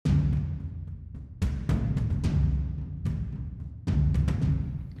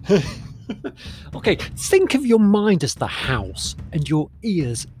Okay, think of your mind as the house and your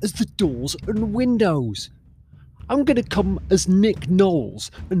ears as the doors and windows. I'm going to come as Nick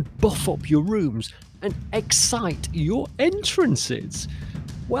Knowles and buff up your rooms and excite your entrances.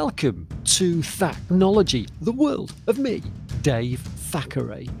 Welcome to Thacknology, the world of me, Dave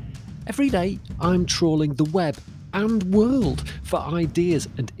Thackeray. Every day I'm trawling the web and world for ideas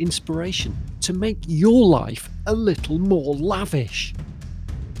and inspiration to make your life a little more lavish.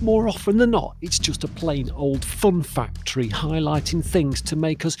 More often than not, it's just a plain old fun factory highlighting things to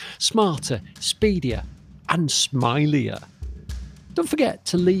make us smarter, speedier, and smilier. Don't forget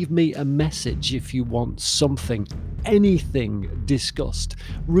to leave me a message if you want something, anything discussed,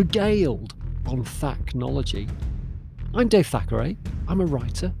 regaled on Thacknology. I'm Dave Thackeray. I'm a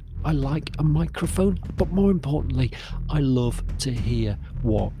writer. I like a microphone, but more importantly, I love to hear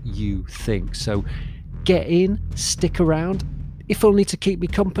what you think. So get in, stick around, if only to keep me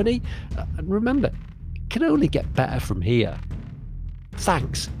company. And remember, it can only get better from here.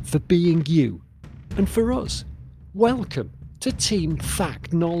 Thanks for being you. And for us, welcome to Team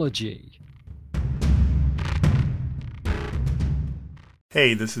Thacknology.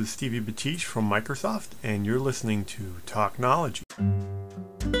 Hey, this is Stevie Batish from Microsoft, and you're listening to Talknology.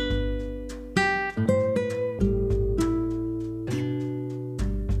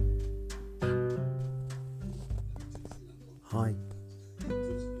 Hi.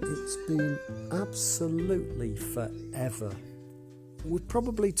 It's been absolutely forever. We're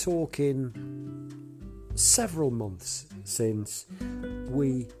probably talking several months since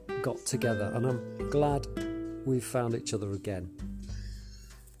we got together, and I'm glad we've found each other again.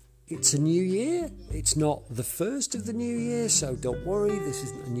 It's a new year. It's not the first of the new year, so don't worry, this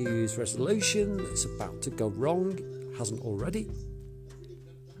isn't a New Year's resolution that's about to go wrong. It hasn't already.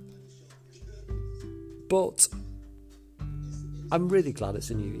 But I'm really glad it's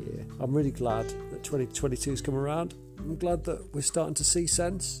a new year. I'm really glad that 2022 has come around. I'm glad that we're starting to see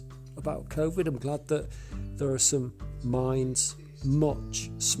sense about COVID. I'm glad that there are some minds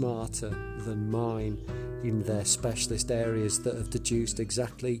much smarter than mine in their specialist areas that have deduced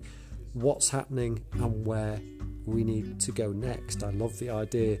exactly what's happening and where we need to go next. I love the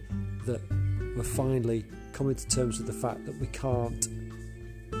idea that we're finally coming to terms with the fact that we can't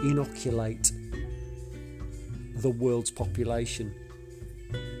inoculate the world's population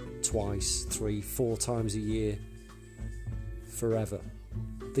twice, 3, 4 times a year forever.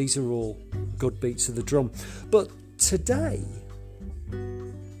 These are all good beats of the drum. But today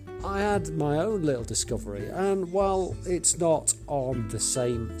I had my own little discovery, and while it's not on the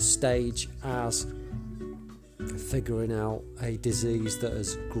same stage as figuring out a disease that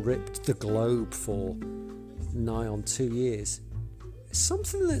has gripped the globe for nigh on 2 years, it's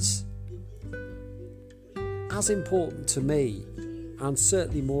something that's as important to me and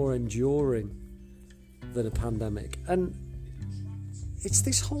certainly more enduring than a pandemic. And it's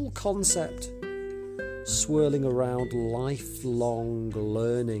this whole concept swirling around lifelong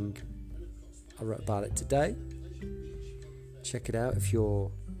learning. I wrote about it today. Check it out if you're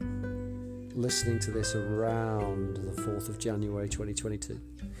listening to this around the 4th of January 2022.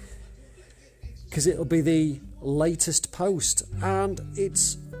 Because it'll be the latest post, and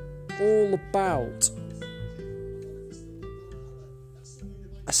it's all about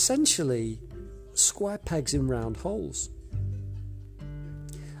essentially square pegs in round holes.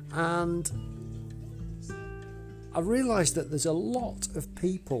 And I realised that there's a lot of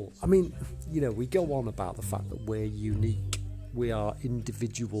people, I mean, we go on about the fact that we're unique, we are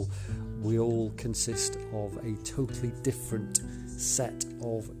individual, we all consist of a totally different set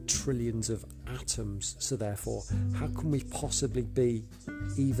of trillions of atoms, so therefore, how can we possibly be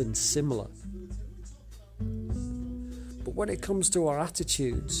even similar? But when it comes to our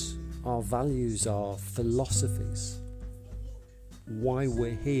attitudes, our values, our philosophies, why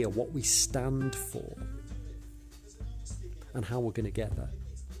we're here, what we stand for, and how we're going to get there,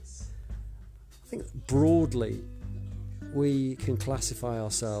 I think broadly we can classify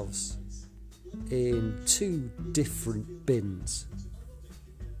ourselves in 2 different bins.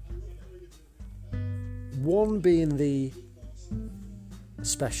 One being the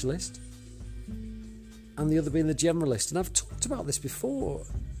specialist, and the other being the generalist. And I've talked about this before,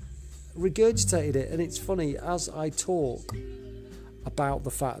 regurgitated it, and it's funny, as I talk about the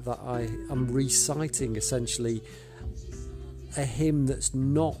fact that I am reciting essentially a hymn that's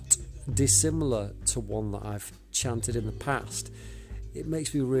not dissimilar to one that I've chanted in the past, it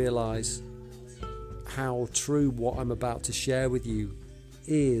makes me realise how true what I'm about to share with you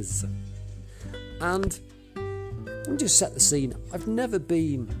is. And let me just set the scene. I've never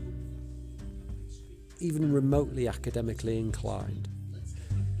been even remotely academically inclined.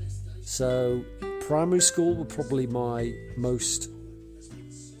 So primary school were probably my most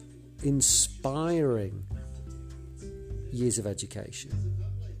inspiring years of education.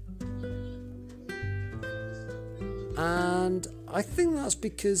 And I think that's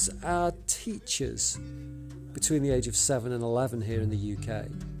because our teachers between the age of 7 and 11 here in the UK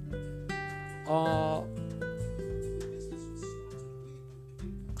are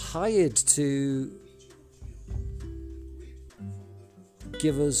hired to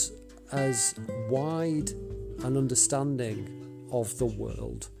give us as wide an understanding of the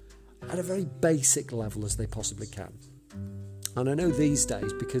world at a very basic level as they possibly can. And I know these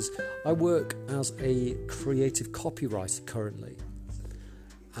days, because I work as a creative copywriter currently,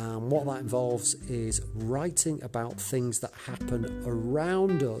 and what that involves is writing about things that happen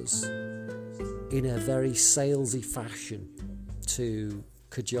around us in a very salesy fashion to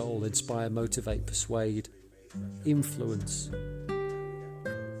cajole, inspire, motivate, persuade, influence.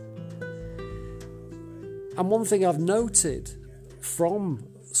 And one thing I've noted from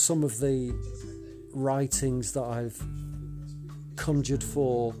some of the writings that I've conjured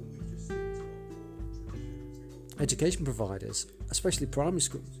for education providers, especially primary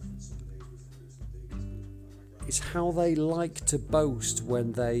schools, is how they like to boast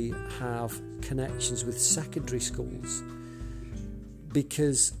when they have connections with secondary schools,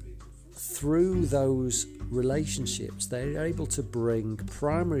 because through those relationships they're able to bring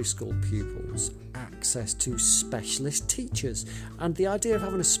primary school pupils access to specialist teachers. And the idea of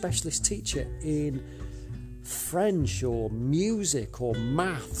having a specialist teacher in French or music or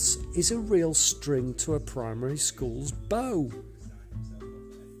maths is a real string to a primary school's bow.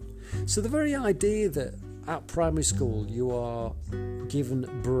 So the very idea that at primary school you are given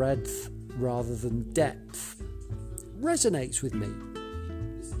breadth rather than depth resonates with me,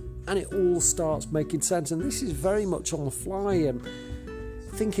 and it all starts making sense. And this is very much on the fly and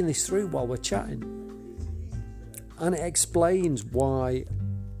thinking this through while we're chatting, and it explains why,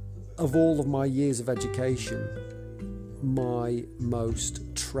 of all of my years of education, my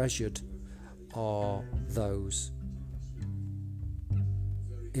most treasured are those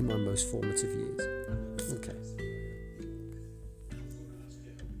in my most formative years. Okay.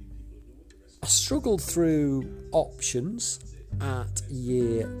 I struggled through options at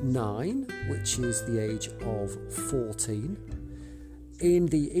year 9, which is the age of 14, in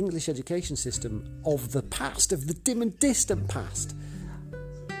the English education system of the past, of the dim and distant past.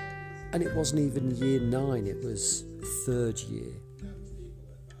 And it wasn't even year 9, it was 3rd year.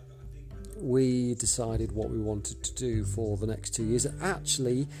 We decided what we wanted to do for the next 2 years.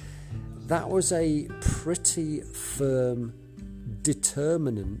 Actually, that was a pretty firm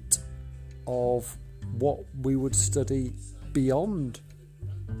determinant of what we would study beyond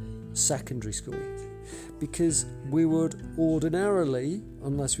secondary school, because we would ordinarily,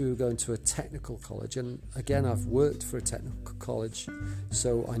 unless we were going to a technical college, and again I've worked for a technical college,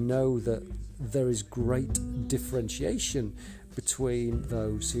 so I know that there is great differentiation between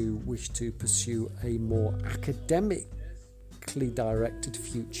those who wish to pursue a more academically directed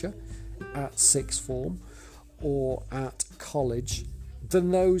future at sixth form or at college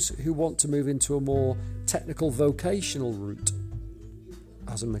than those who want to move into a more technical vocational route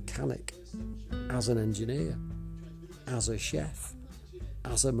as a mechanic, as an engineer, as a chef,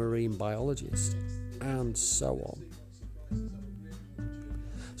 as a marine biologist, and so on.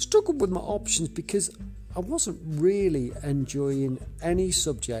 Struggled with my options because I wasn't really enjoying any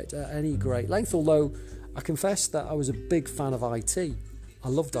subject at any great length, although I confess that I was a big fan of IT. I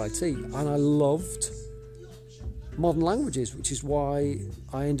loved IT, and I loved modern languages, which is why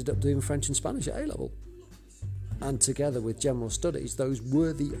I ended up doing French and Spanish at A-level. And together with general studies, those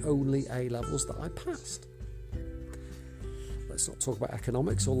were the only A-levels that I passed. Let's not talk about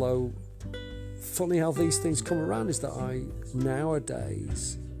economics, although funny how these things come around is that I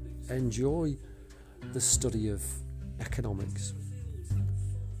nowadays enjoy the study of economics.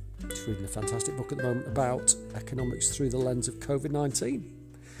 Just reading a fantastic book at the moment about economics through the lens of COVID-19.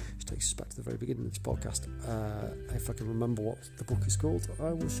 Which takes us back to the very beginning of this podcast. If I can remember what the book is called,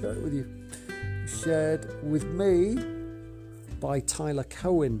 I will share it with you. Shared with me by Tyler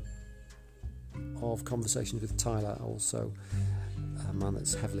Cohen of Conversations with Tyler, also a man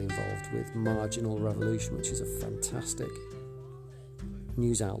that's heavily involved with Marginal Revolution, which is a fantastic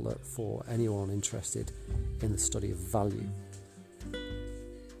news outlet for anyone interested in the study of value.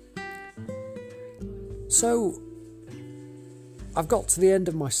 So I've got to the end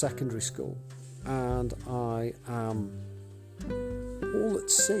of my secondary school and I am all at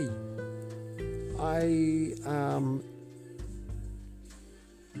sea. I am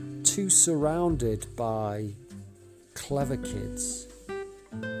too surrounded by clever kids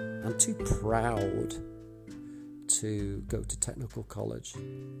and I'm too proud to go to technical college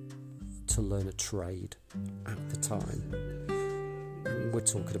to learn a trade at the time. We're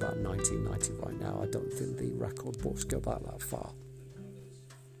talking about 1990 right now. I don't think the record books go back that far.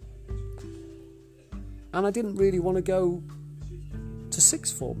 And I didn't really want to go to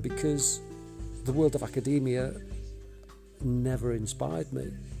sixth form because the world of academia never inspired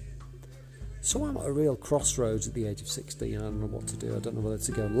me. So I'm at a real crossroads at the age of 16. I don't know what to do. I don't know whether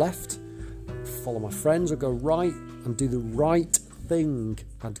to go left, follow my friends, or go right and do the right thing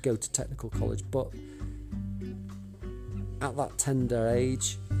and go to technical college. But at that tender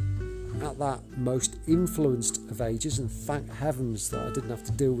age, at that most influenced of ages, and thank heavens that I didn't have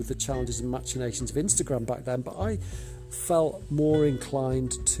to deal with the challenges and machinations of Instagram back then, but I felt more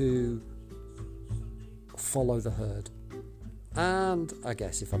inclined to follow the herd. And I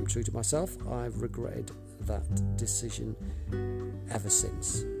guess if I'm true to myself, I've regretted that decision ever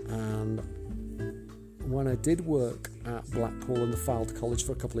since. And when I did work at Blackpool and the Fylde College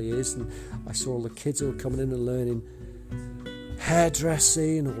for a couple of years, and I saw all the kids who were coming in and learning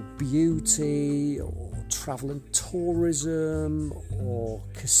hairdressing or beauty or travel and tourism or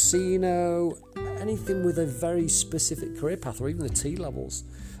casino, anything with a very specific career path, or even the T-levels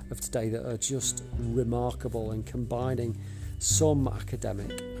of today that are just remarkable in combining some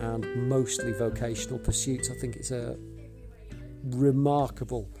academic and mostly vocational pursuits. I think it's a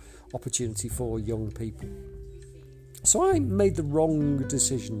remarkable opportunity for young people. So I made the wrong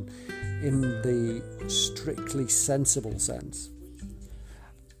decision in the strictly sensible sense.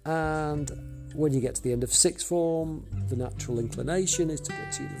 And when you get to the end of sixth form, the natural inclination is to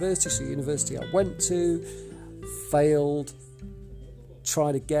go to university. So university I went to, failed,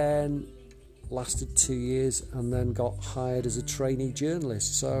 tried again, lasted 2 years, and then got hired as a trainee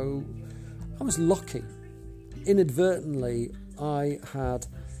journalist. So I was lucky. Inadvertently, I had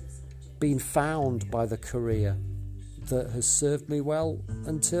been found by the career that has served me well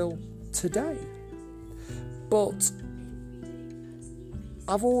until today. But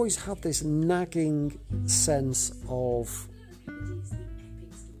I've always had this nagging sense of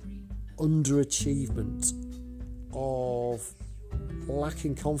underachievement, of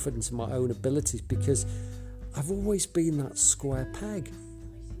lacking confidence in my own abilities, because I've always been that square peg.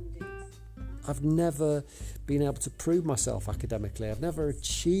 I've never been able to prove myself academically. I've never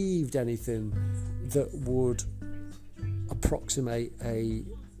achieved anything that would approximate a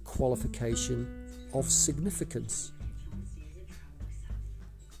qualification of significance.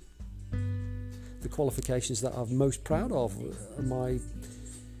 The qualifications that I'm most proud of are my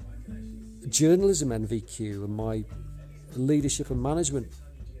journalism NVQ and my leadership and management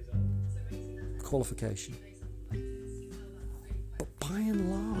qualification. But by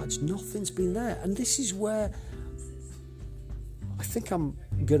and large, nothing's been there. And this is where I think I'm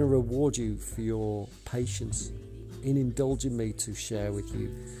going to reward you for your patience in indulging me to share with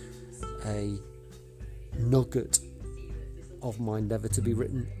you a nugget of my never to be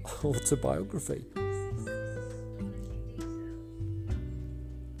written autobiography.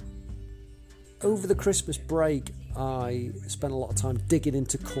 Over the Christmas break, I spent a lot of time digging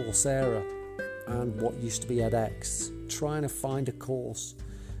into Coursera and what used to be edX, trying to find a course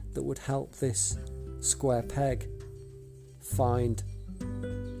that would help this square peg find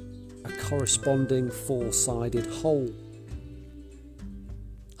a corresponding four-sided hole.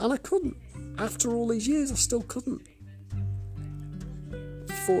 And I couldn't. After all these years, I still couldn't.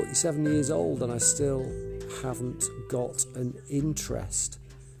 47 years old and I still haven't got an interest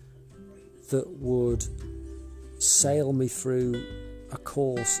that would sail me through a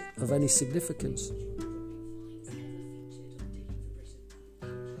course of any significance.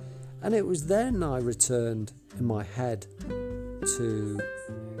 And it was then I returned in my head to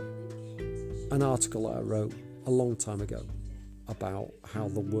an article that I wrote a long time ago about how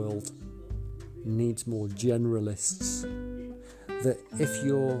the world needs more generalists. That if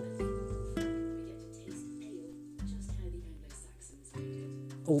you're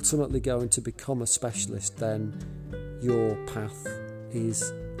ultimately going to become a specialist, then your path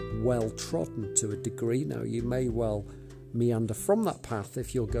is well trodden to a degree. Now, you may well meander from that path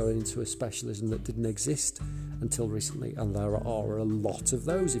if you're going into a specialism that didn't exist until recently, and there are a lot of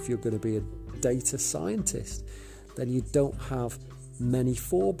those. If you're going to be a data scientist, then you don't have many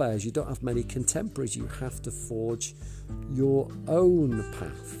forebears, you don't have many contemporaries, you have to forge your own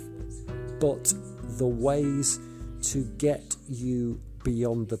path. But the ways to get you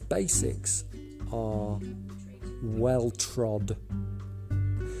beyond the basics are well trod.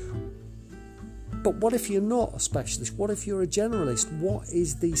 But what if you're not a specialist? What if you're a generalist? What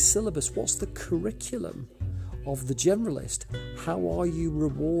is the syllabus? What's the curriculum of the generalist? How are you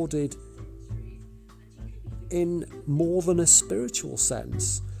rewarded in more than a spiritual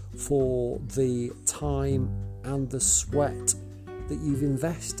sense for the time and the sweat that you've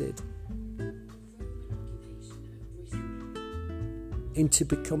invested into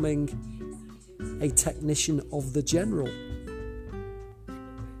becoming a technician of the general?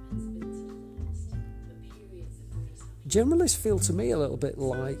 Generalists feel to me a little bit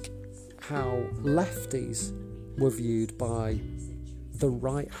like how lefties were viewed by the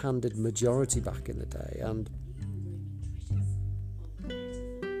right-handed majority back in the day, and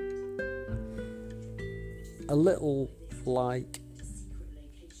a little like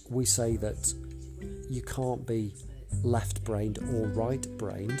we say that you can't be left-brained or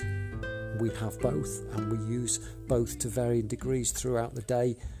right-brained. We have both, and we use both to varying degrees throughout the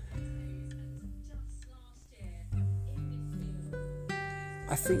day.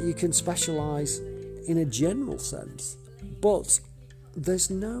 I think you can specialise in a general sense, but there's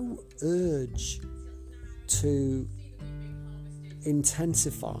no urge to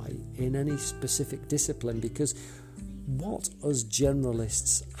intensify in any specific discipline, because what us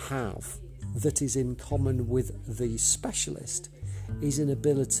generalists have that is in common with the specialist is an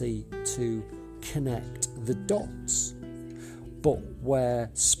ability to connect the dots. But where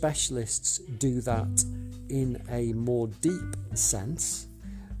specialists do that in a more deep sense,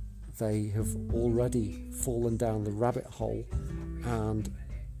 they have already fallen down the rabbit hole and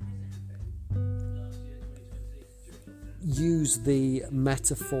use the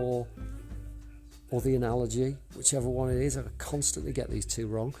metaphor or the analogy, whichever one it is. I constantly get these two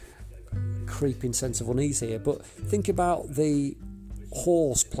wrong. Creeping sense of unease here, but think about the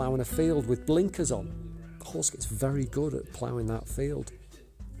horse ploughing a field with blinkers on. The horse gets very good at ploughing that field.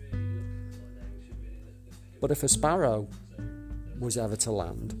 But if a sparrow was ever to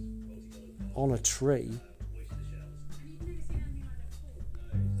land on a tree,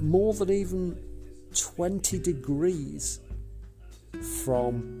 more than even 20 degrees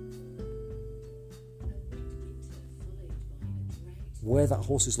from where that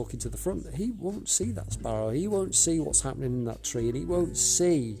horse is looking to the front, he won't see that sparrow. He won't see what's happening in that tree, and he won't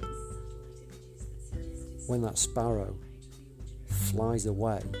see when that sparrow flies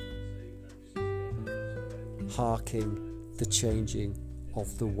away, harking the changing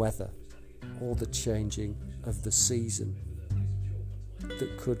of the weather or the changing of the season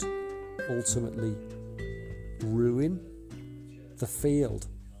that could ultimately ruin the field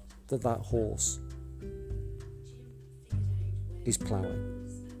that that horse is ploughing.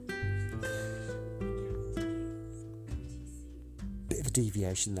 Bit of a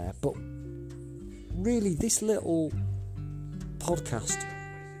deviation there, but really this little podcast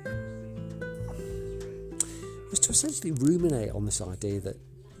was to essentially ruminate on this idea that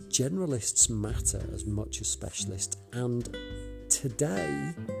generalists matter as much as specialists, and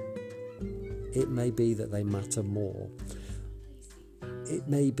today it may be that they matter more. It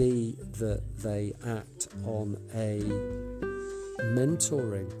may be that they act on a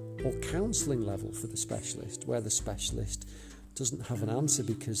mentoring or counselling level for the specialist, where the specialist doesn't have an answer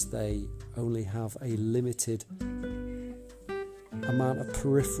because they only have a limited amount of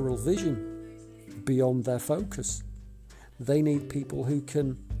peripheral vision beyond their focus. They need people who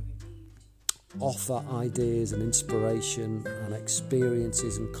can offer ideas and inspiration and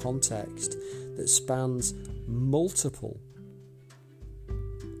experiences and context that spans multiple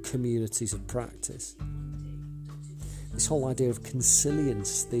communities of practice. This whole idea of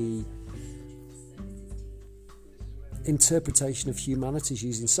consilience, the interpretation of humanities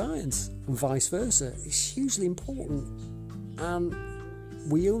using science and vice versa, is hugely important, and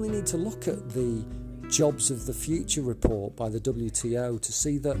we only need to look at the Jobs of the Future report by the WTO to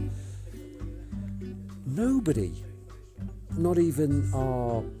see that nobody, not even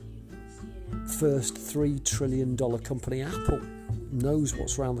our first $3 trillion company Apple, knows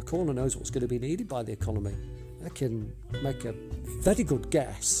what's around the corner, knows what's going to be needed by the economy. They can make a very good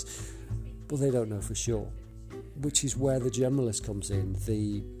guess, but they don't know for sure, which is where the generalist comes in,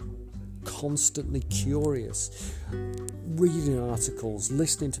 the constantly curious, reading articles,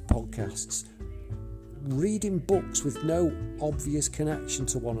 listening to podcasts, reading books with no obvious connection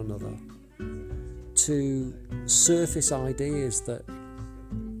to one another, to surface ideas that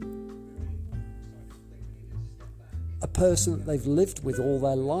a person that they've lived with all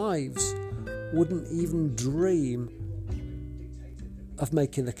their lives wouldn't even dream of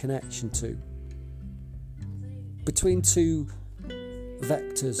making the connection to. Between two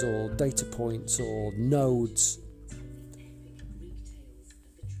vectors or data points or nodes,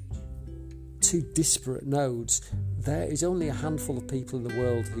 two disparate nodes, there is only a handful of people in the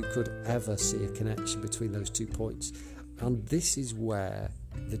world who could ever see a connection between those 2 points. And this is where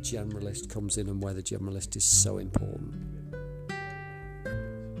the generalist comes in and where the generalist is so important.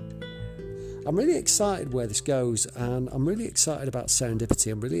 I'm really excited where this goes, and I'm really excited about serendipity.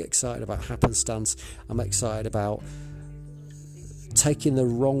 I'm really excited about happenstance. I'm excited about taking the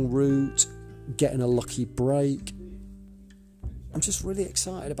wrong route, getting a lucky break. I'm just really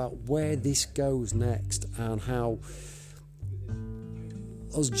excited about where this goes next, and how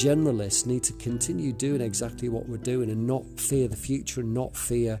us generalists need to continue doing exactly what we're doing and not fear the future, and not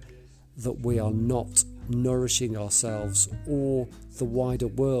fear that we are not nourishing ourselves or the wider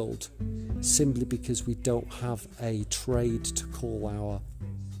world simply because we don't have a trade to call our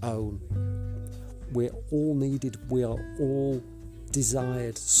own. We're all needed, we are all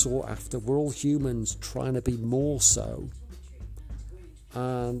desired, sought after, we're all humans trying to be more so.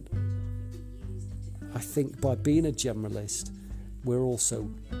 And I think by being a generalist, we're also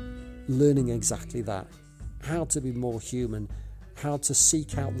learning exactly that, how to be more human, how to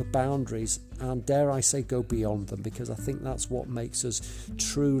seek out the boundaries, and dare I say go beyond them, because I think that's what makes us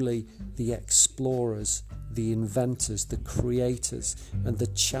truly the explorers, the inventors, the creators, and the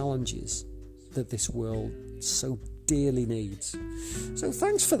challenges that this world so dearly needs. So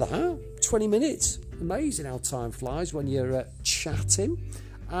thanks for that. 20 minutes. Amazing how time flies when you're chatting,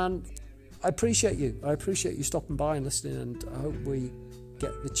 and I appreciate you. I appreciate you stopping by and listening, and I hope we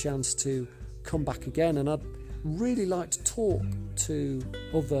get the chance to come back again. And I'd really like to talk to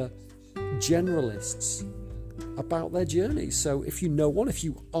other generalists about their journeys. So if you know one, if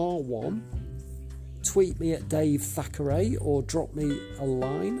you are one, tweet me at Dave Thackeray or drop me a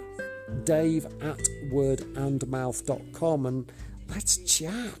line, dave@wordandmouth.com, and let's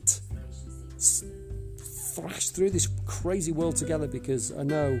chat. Let's thrash through this crazy world together, because I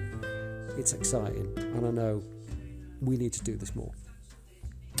know it's exciting and I know we need to do this more.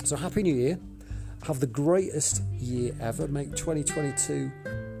 So Happy New Year. Have the greatest year ever. Make 2022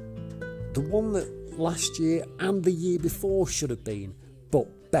 the one that last year and the year before should have been,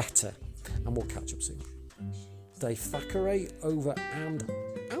 but better. And we'll catch up soon. Dave Thackeray over and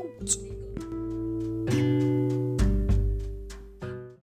out.